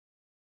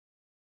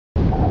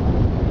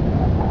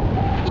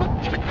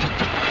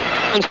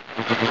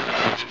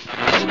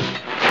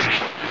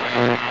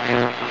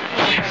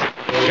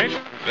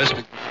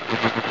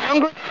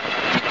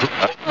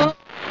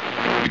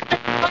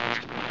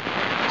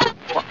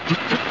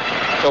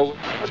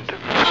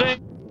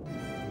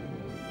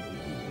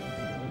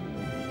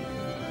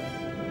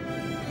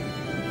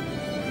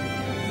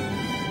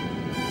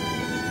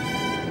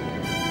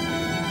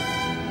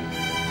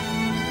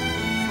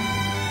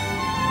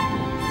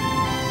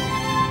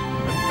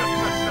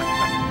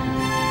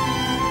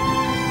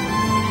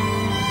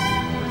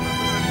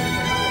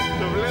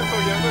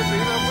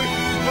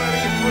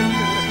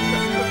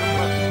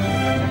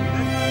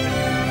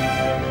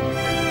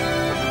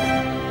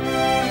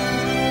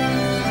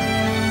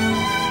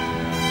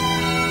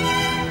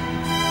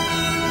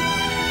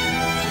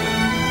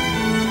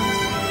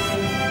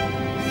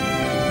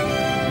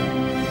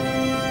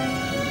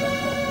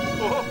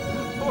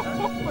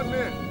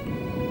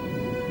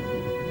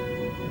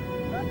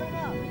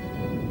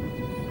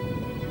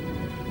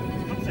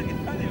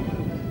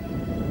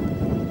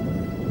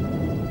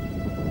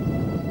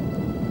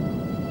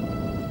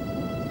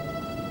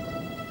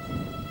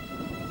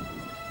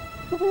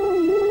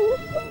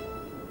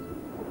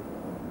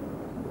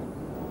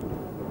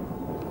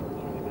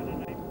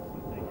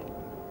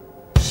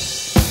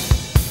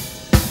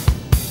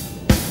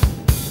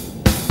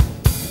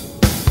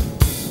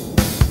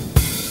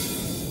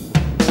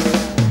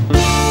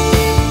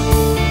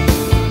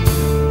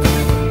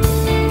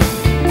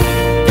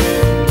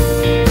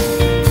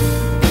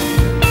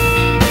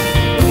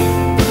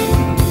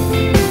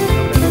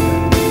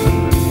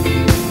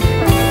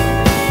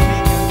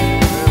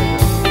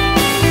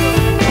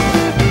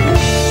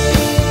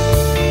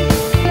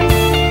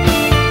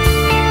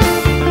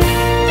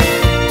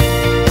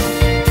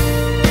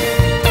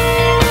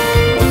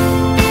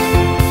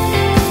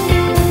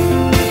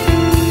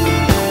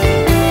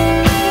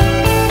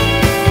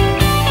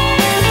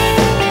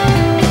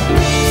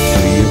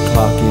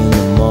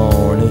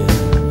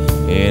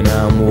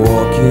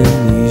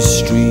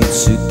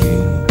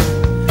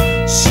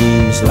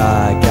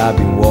I've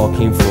been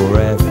walking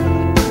forever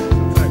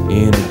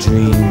in a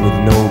dream with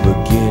no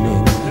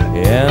beginning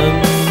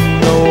and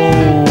no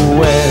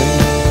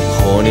end,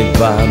 haunted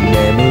by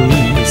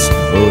memories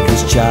of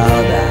this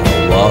child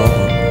I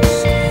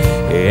was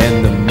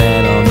and the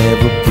man I'll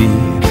never be.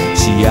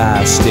 See,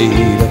 I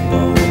stayed up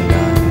all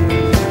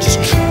night just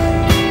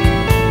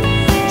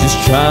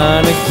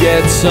trying to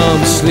get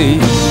some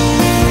sleep.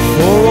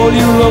 For all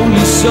you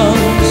lonely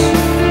sons,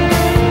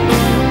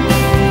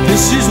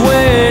 this is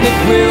when it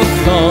will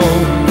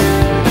come,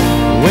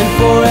 when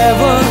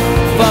forever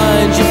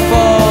finds you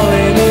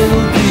falling.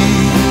 It'll be,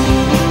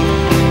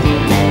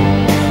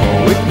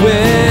 oh, it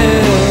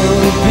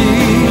will be,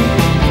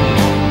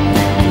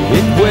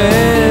 it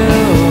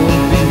will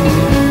be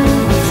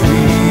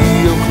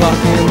 3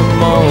 o'clock in the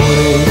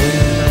morning.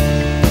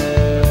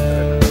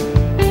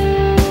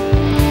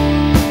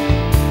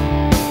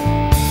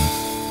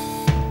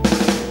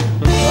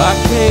 I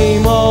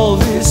came all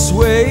this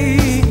way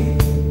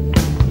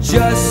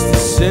just to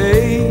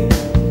say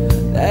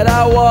that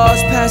I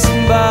was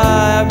passing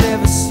by. I've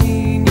never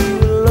seen you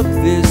look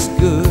this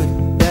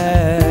good,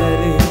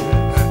 Daddy.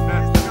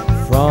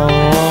 From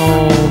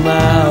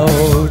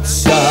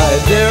outside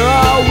there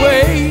are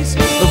ways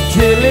of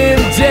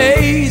killing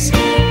days.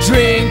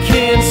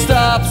 Drinking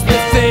stops me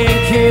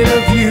thinking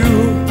of you,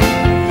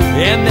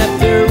 and that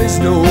there is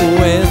no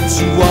end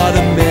to what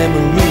a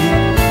memory,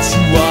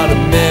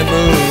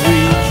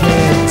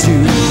 can do.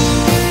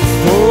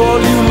 For all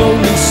you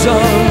lonely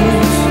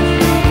sons,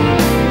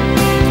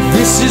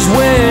 this is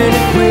when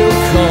it will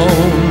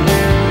come,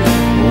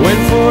 when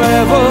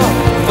forever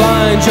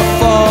finds you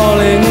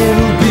falling.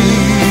 It'll be,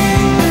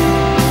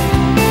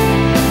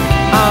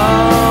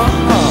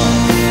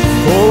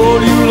 for all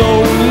you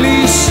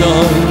lonely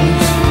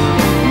sons,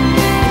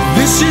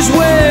 this is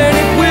when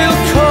it will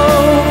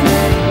come,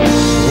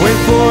 when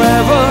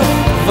forever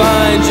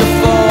finds you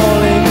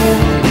falling.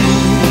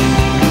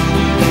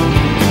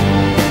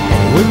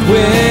 It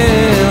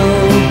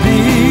will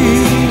be,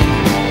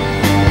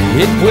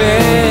 it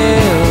will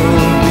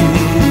be.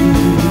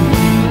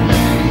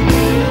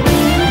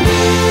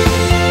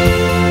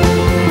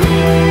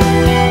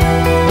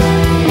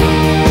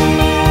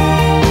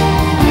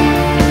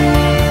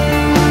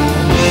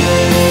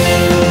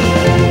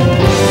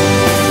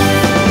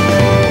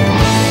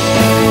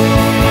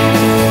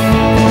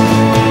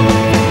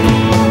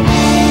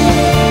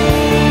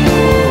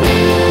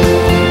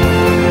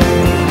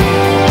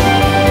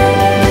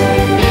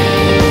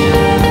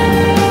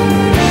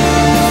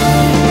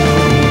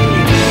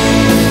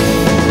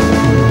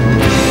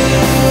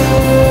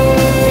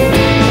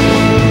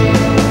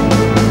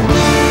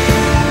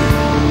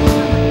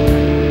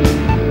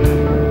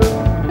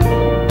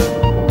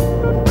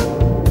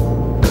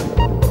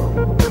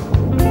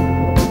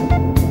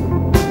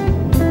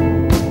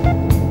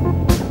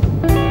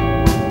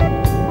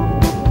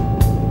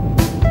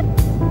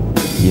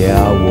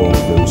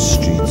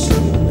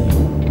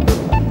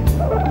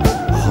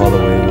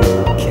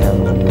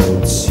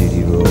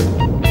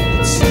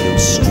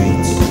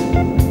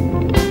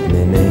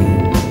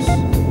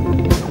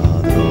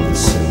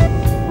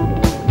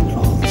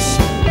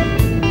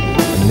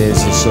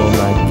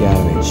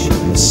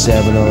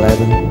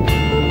 7-Eleven.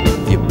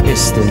 If you're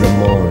pissed in the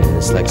morning,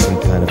 it's like some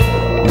kind of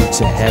route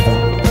to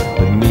heaven.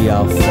 But me,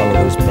 I'll follow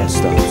those bus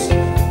stops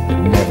that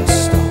never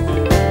stop.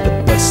 The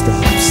bus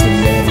stops that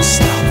never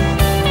stop.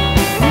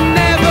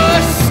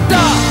 Never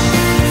stop!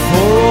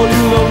 For all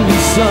you lonely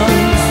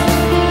sons,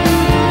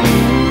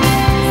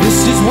 this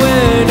is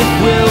when it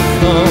will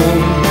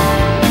come.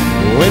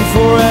 When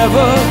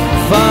forever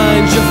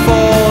finds you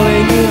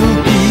falling,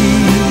 it'll be.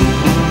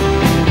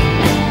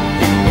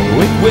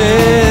 It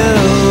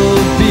will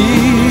be.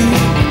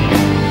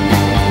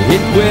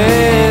 It will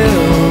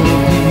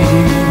be.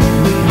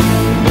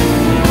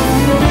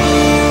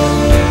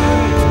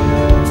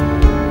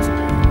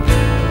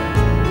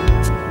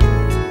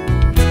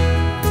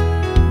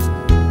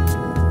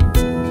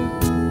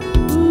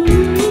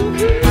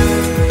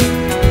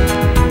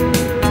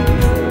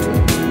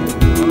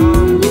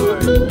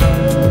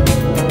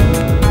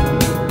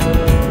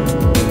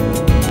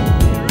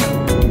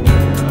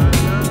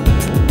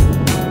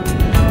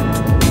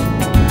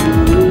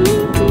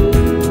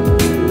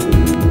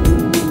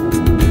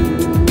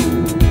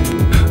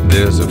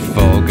 There's a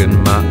fog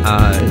in my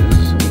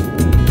eyes,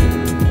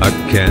 I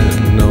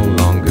can no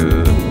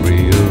longer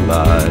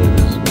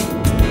realize.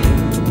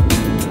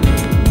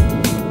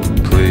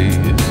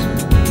 Please,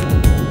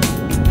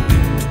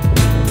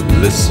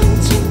 listen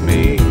to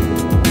me.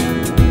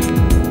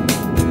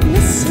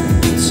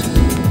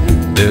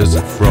 There's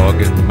a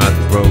frog in my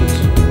throat.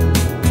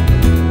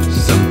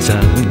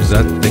 Sometimes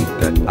I think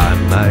that I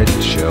might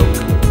choke.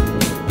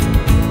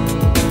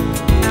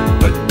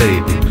 But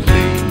baby,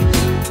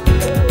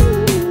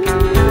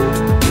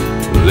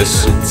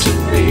 listen to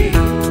me.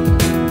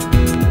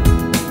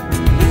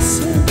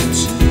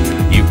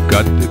 You've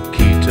got the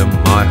key to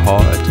my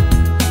heart,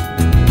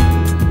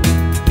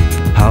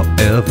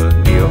 however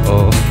near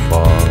or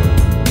far.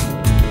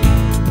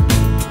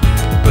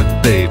 But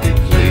baby,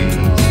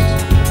 please,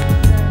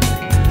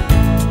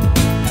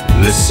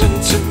 listen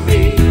to me.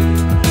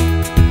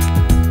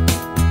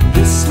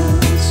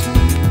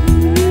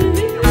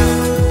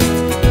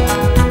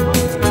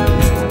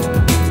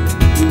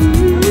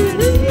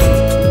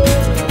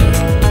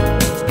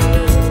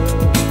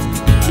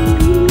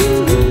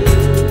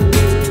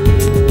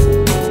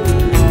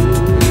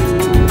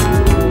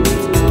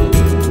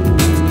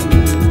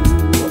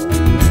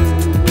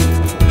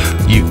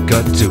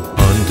 Got to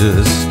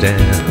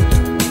understand,